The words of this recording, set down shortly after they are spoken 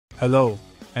Hello,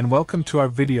 and welcome to our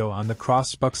video on the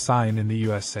Crossbuck Sign in the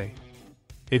USA.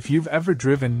 If you've ever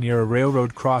driven near a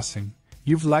railroad crossing,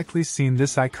 you've likely seen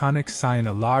this iconic sign,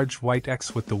 a large white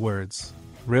X with the words,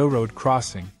 "Railroad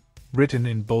Crossing," written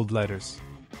in bold letters.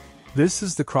 This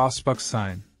is the Crossbuck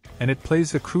Sign, and it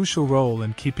plays a crucial role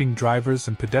in keeping drivers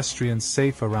and pedestrians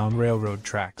safe around railroad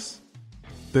tracks.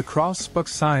 The Crossbuck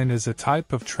Sign is a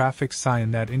type of traffic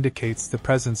sign that indicates the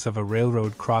presence of a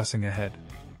railroad crossing ahead.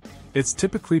 It's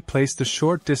typically placed a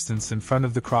short distance in front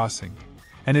of the crossing,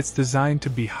 and it's designed to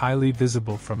be highly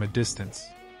visible from a distance.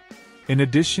 In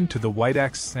addition to the white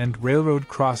X and railroad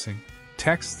crossing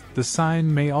text, the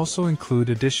sign may also include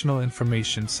additional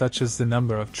information such as the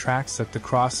number of tracks at the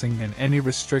crossing and any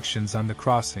restrictions on the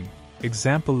crossing,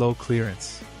 example low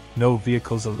clearance, no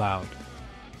vehicles allowed.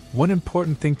 One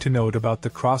important thing to note about the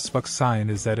Crossbuck sign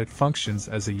is that it functions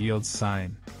as a yield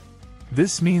sign.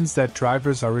 This means that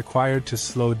drivers are required to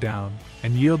slow down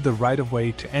and yield the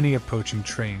right-of-way to any approaching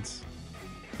trains.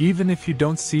 Even if you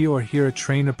don't see or hear a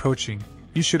train approaching,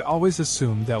 you should always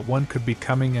assume that one could be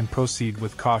coming and proceed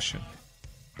with caution.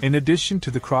 In addition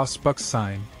to the Crossbuck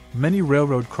sign, many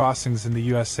railroad crossings in the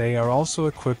USA are also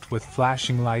equipped with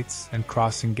flashing lights and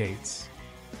crossing gates.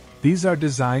 These are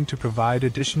designed to provide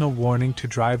additional warning to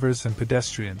drivers and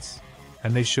pedestrians,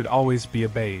 and they should always be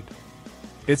obeyed.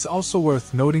 It's also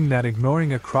worth noting that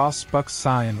ignoring a Crossbuck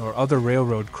sign or other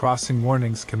railroad crossing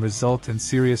warnings can result in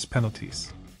serious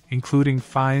penalties, including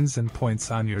fines and points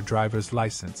on your driver's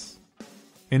license.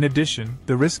 In addition,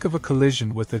 the risk of a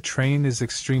collision with a train is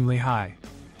extremely high,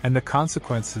 and the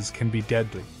consequences can be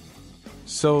deadly.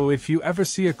 So if you ever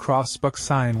see a Crossbuck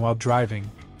sign while driving,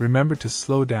 remember to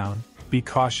slow down, be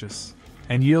cautious,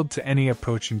 and yield to any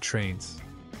approaching trains.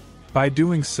 By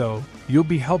doing so, you'll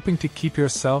be helping to keep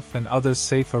yourself and others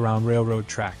safe around railroad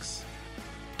tracks.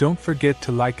 Don't forget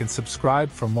to like and subscribe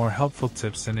for more helpful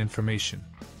tips and information.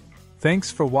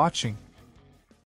 Thanks for watching.